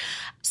joints.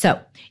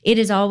 So it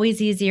is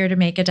always easier to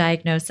make a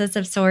diagnosis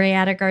of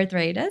psoriatic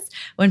arthritis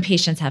when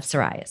patients have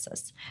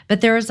psoriasis.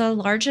 But there is a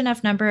large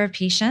enough number of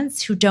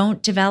patients who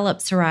don't develop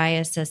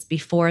psoriasis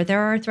before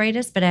their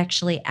arthritis, but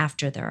actually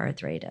after their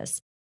arthritis.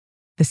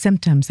 The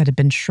symptoms that had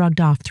been shrugged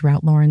off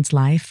throughout Lauren's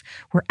life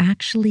were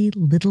actually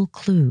little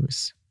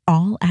clues,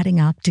 all adding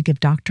up to give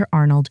Dr.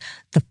 Arnold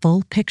the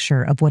full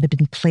picture of what had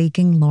been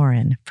plaguing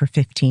Lauren for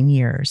 15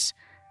 years: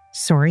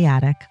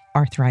 psoriatic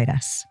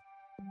arthritis.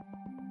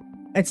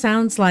 It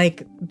sounds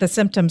like the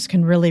symptoms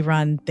can really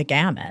run the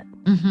gamut.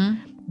 Mm-hmm.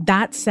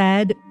 That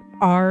said,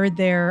 are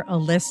there a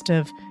list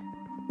of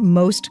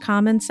most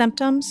common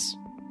symptoms?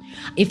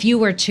 If you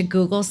were to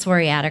Google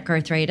psoriatic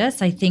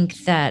arthritis, I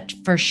think that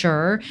for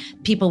sure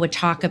people would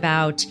talk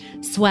about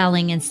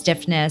swelling and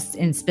stiffness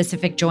in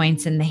specific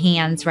joints in the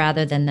hands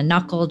rather than the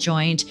knuckle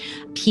joint.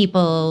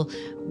 People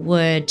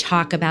would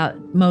talk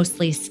about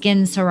mostly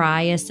skin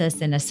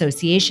psoriasis in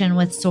association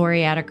with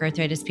psoriatic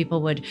arthritis.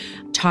 People would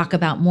talk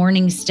about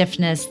morning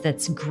stiffness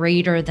that's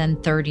greater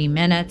than 30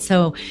 minutes.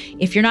 So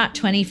if you're not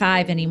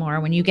 25 anymore,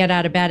 when you get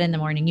out of bed in the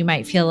morning, you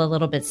might feel a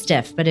little bit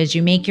stiff. But as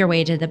you make your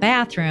way to the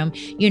bathroom,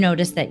 you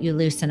notice that you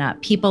loosen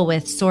up. People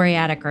with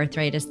psoriatic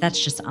arthritis,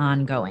 that's just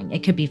ongoing.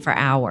 It could be for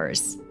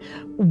hours.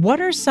 What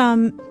are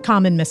some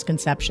common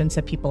misconceptions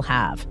that people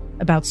have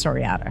about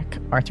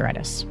psoriatic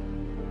arthritis?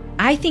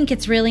 I think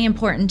it's really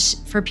important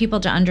for people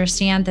to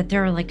understand that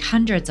there are like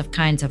hundreds of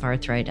kinds of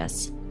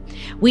arthritis.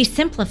 We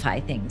simplify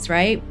things,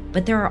 right?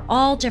 But there are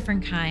all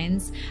different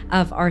kinds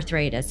of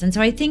arthritis. And so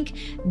I think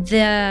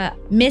the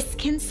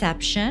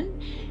misconception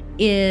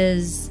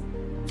is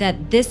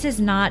that this is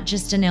not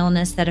just an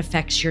illness that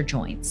affects your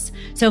joints.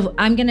 So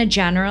I'm going to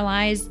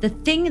generalize. The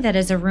thing that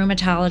as a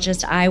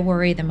rheumatologist I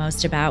worry the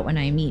most about when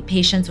I meet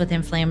patients with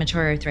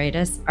inflammatory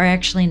arthritis are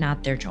actually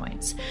not their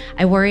joints.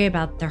 I worry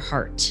about their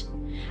heart.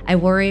 I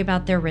worry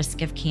about their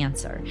risk of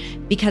cancer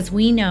because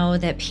we know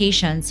that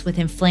patients with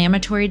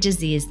inflammatory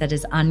disease that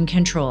is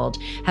uncontrolled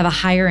have a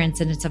higher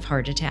incidence of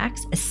heart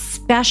attacks,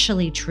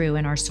 especially true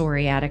in our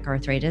psoriatic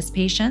arthritis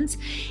patients,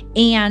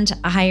 and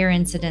a higher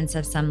incidence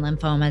of some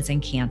lymphomas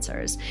and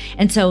cancers.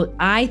 And so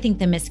I think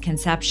the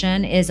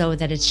misconception is,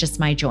 that it's just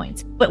my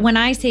joints. But when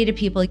I say to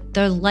people,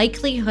 the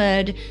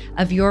likelihood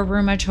of your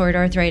rheumatoid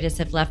arthritis,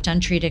 if left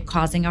untreated,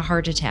 causing a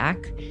heart attack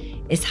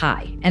is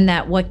high, and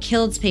that what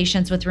kills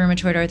patients with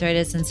rheumatoid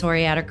arthritis and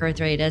psoriatic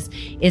arthritis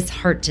is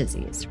heart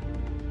disease.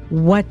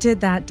 What did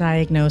that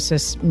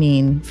diagnosis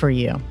mean for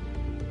you?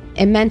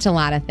 It meant a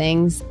lot of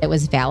things. It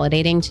was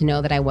validating to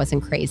know that I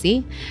wasn't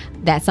crazy,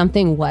 that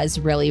something was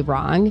really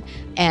wrong.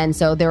 And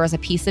so there was a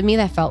piece of me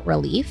that felt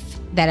relief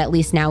that at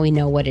least now we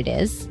know what it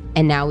is,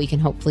 and now we can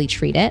hopefully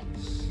treat it.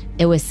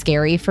 It was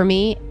scary for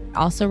me.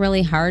 Also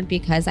really hard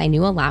because I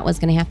knew a lot was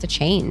going to have to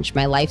change.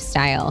 My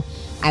lifestyle,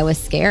 I was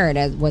scared.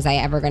 Was I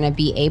ever going to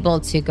be able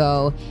to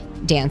go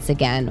dance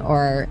again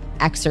or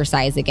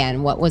exercise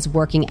again? What was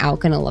working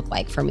out going to look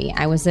like for me?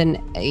 I was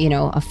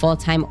a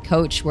full-time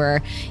coach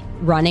where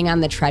running on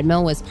the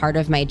treadmill was part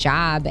of my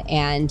job,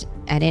 and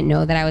I didn't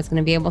know that I was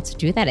going to be able to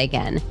do that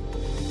again.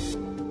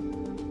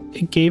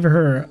 It gave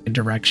her a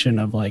direction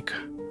of like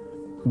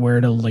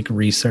where to like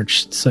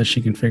research so she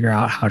can figure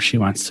out how she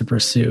wants to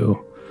pursue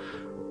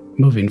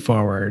moving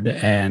forward.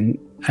 And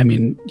I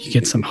mean, you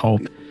get some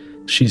hope.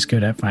 She's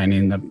good at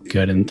finding the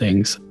good in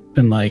things.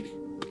 And like,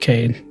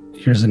 okay,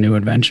 here's a new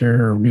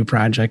adventure or new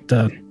project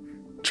to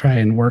try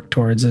and work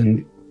towards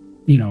and,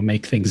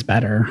 make things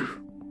better.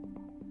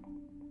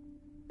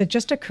 It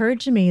just occurred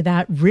to me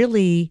that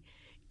really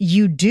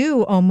you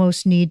do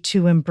almost need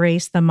to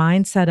embrace the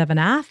mindset of an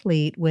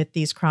athlete with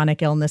these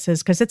chronic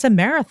illnesses because it's a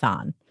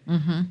marathon.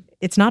 Mm-hmm.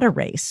 It's not a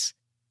race.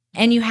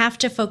 And you have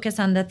to focus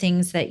on the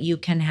things that you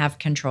can have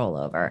control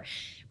over,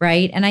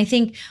 right? And I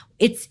think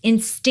it's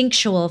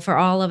instinctual for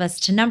all of us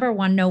to, number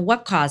one, know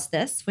what caused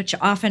this, which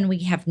often we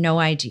have no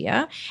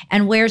idea,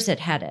 and where's it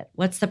headed?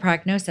 What's the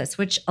prognosis?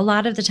 Which a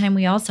lot of the time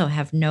we also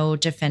have no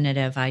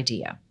definitive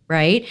idea,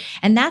 right?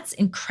 And that's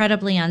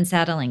incredibly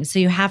unsettling. So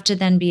you have to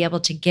then be able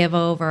to give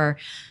over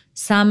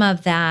some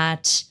of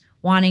that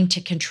wanting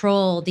to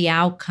control the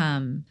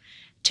outcome,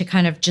 to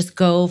kind of just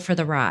go for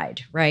the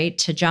ride, right?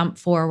 To jump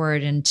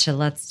forward and to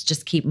let's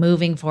just keep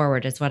moving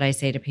forward is what I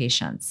say to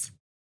patients.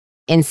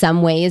 In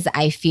some ways,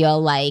 I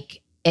feel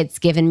like it's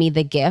given me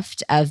the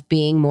gift of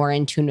being more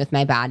in tune with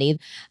my body,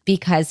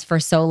 because for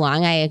so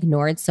long I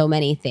ignored so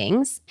many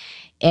things.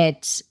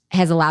 It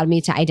has allowed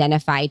me to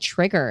identify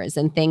triggers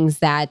and things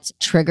that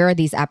trigger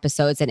these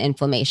episodes and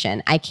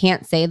inflammation. I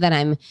can't say that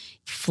I'm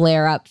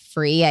flare-up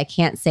free. I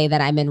can't say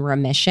that I'm in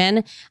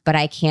remission, but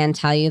I can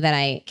tell you that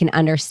I can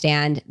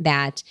understand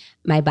that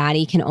my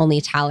body can only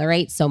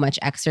tolerate so much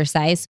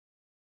exercise.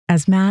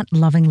 As Matt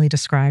lovingly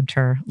described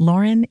her,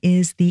 Lauren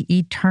is the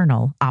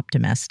eternal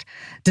optimist.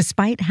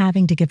 Despite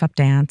having to give up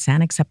dance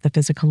and accept the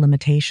physical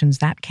limitations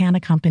that can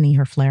accompany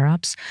her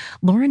flare-ups,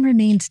 Lauren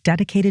remains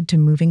dedicated to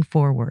moving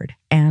forward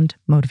and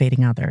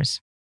motivating others.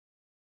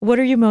 What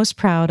are you most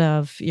proud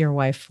of your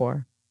wife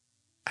for?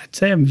 I'd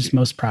say I'm just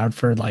most proud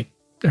for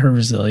her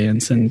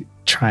resilience and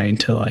trying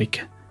to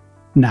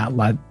not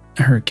let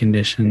her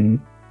condition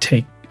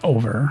take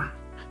over.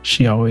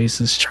 She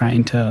always is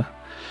trying to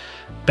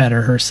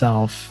better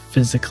herself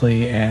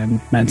physically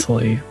and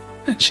mentally.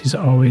 And she's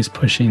always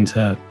pushing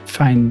to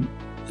find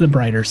the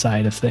brighter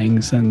side of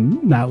things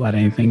and not let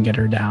anything get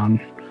her down.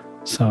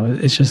 So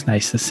it's just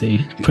nice to see.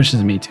 It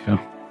pushes me too.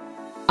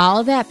 All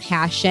of that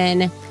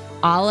passion,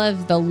 all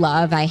of the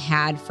love I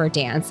had for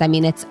dance, I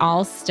mean, it's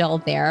all still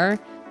there,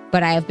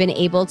 but I have been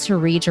able to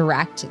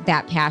redirect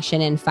that passion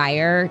and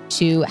fire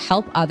to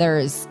help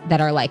others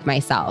that are like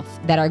myself,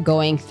 that are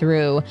going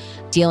through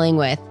dealing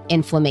with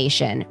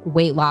inflammation,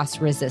 weight loss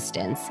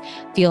resistance,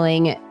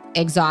 feeling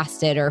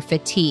exhausted or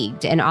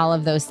fatigued, and all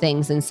of those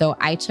things. And so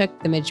I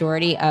took the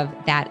majority of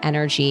that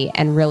energy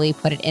and really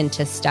put it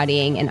into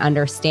studying and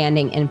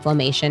understanding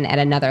inflammation at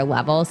another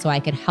level so I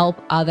could help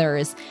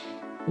others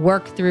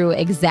work through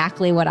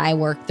exactly what I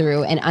work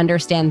through and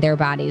understand their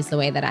bodies the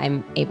way that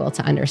I'm able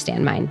to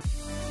understand mine.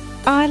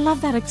 Oh, I love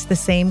that it's the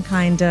same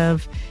kind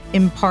of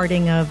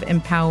imparting of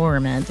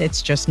empowerment.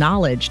 It's just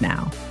knowledge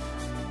now.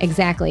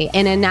 Exactly.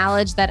 And a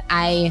knowledge that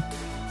I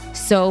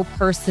so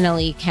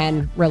personally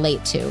can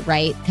relate to,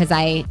 right? Because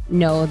I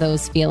know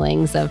those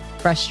feelings of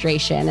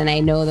frustration, and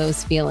I know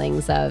those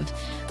feelings of,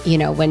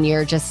 when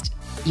you're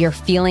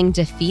feeling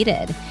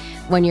defeated,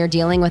 when you're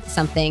dealing with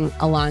something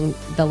along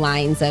the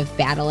lines of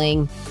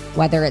battling,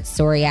 whether it's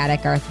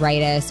psoriatic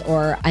arthritis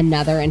or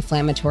another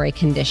inflammatory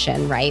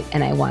condition, right?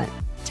 And I want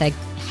to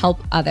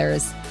help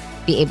others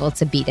be able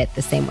to beat it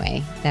the same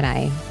way that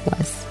I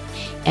was.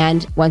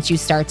 And once you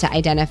start to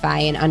identify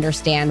and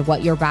understand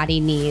what your body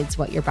needs,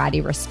 what your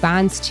body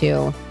responds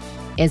to,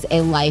 is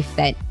a life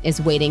that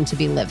is waiting to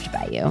be lived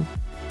by you.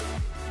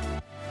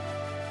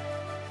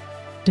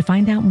 To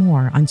find out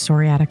more on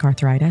psoriatic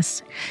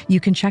arthritis,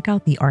 you can check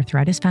out the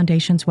Arthritis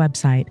Foundation's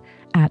website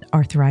at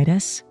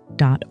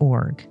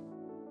arthritis.org.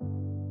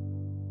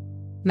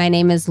 My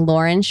name is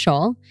Lauren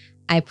Scholl.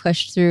 I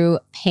pushed through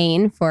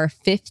pain for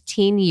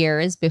 15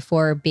 years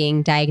before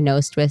being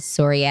diagnosed with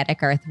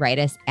psoriatic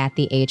arthritis at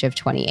the age of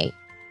 28.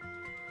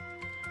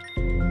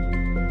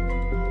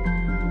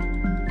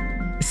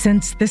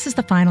 Since this is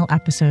the final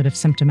episode of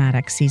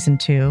Symptomatic Season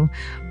 2,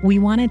 we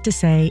wanted to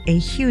say a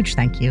huge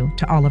thank you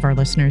to all of our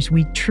listeners.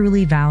 We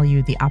truly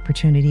value the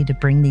opportunity to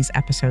bring these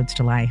episodes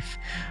to life.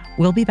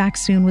 We'll be back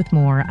soon with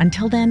more.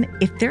 Until then,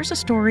 if there's a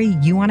story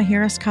you want to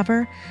hear us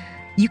cover,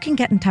 you can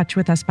get in touch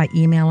with us by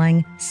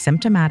emailing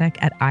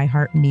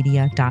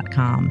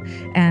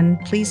symptomatic@iheartmedia.com. And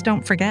please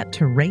don't forget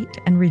to rate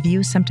and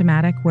review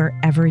Symptomatic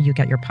wherever you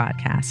get your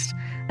podcasts.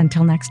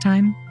 Until next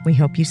time, we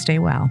hope you stay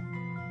well.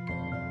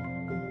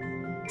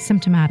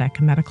 Symptomatic,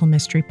 a medical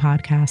mystery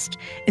podcast,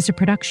 is a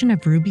production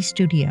of Ruby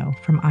Studio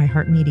from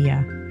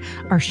iHeartMedia.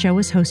 Our show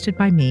is hosted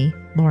by me,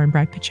 Lauren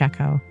Bright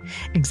Pacheco.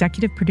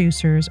 Executive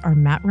producers are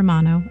Matt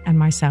Romano and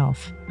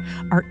myself.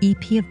 Our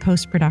EP of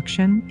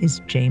post-production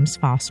is James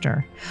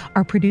Foster.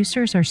 Our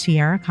producers are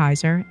Sierra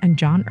Kaiser and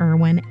John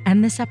Irwin,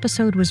 and this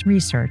episode was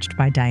researched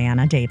by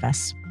Diana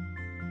Davis.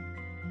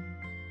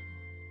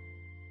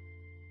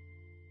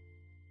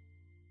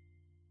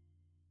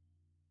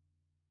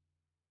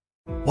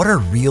 What are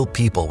real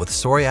people with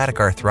psoriatic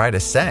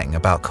arthritis saying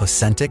about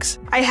Cosentyx?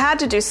 I had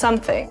to do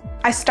something.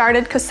 I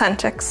started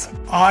Cosentyx.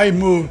 I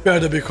moved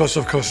better because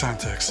of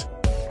Cosentyx.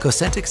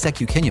 Cosentyx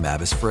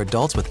secukinumab is for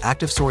adults with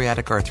active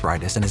psoriatic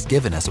arthritis and is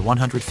given as a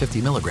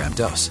 150 milligram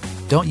dose.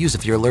 Don't use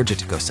if you're allergic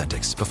to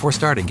Cosentyx. Before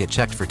starting, get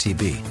checked for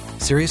TB.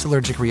 Serious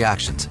allergic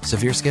reactions,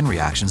 severe skin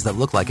reactions that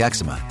look like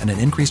eczema, and an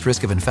increased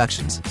risk of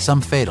infections,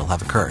 some fatal,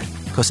 have occurred.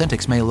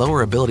 Cosentyx may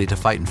lower ability to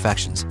fight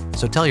infections,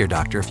 so tell your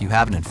doctor if you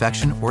have an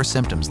infection or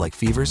symptoms like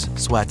fevers,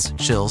 sweats,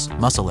 chills,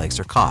 muscle aches,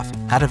 or cough,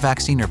 had a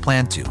vaccine or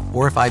plan to,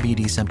 or if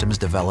IBD symptoms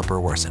develop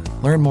or worsen.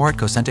 Learn more at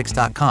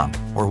Cosentyx.com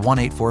or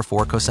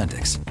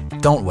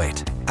 1-844-COSENTYX. Don't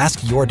wait.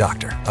 Ask your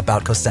doctor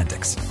about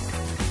Cosentyx.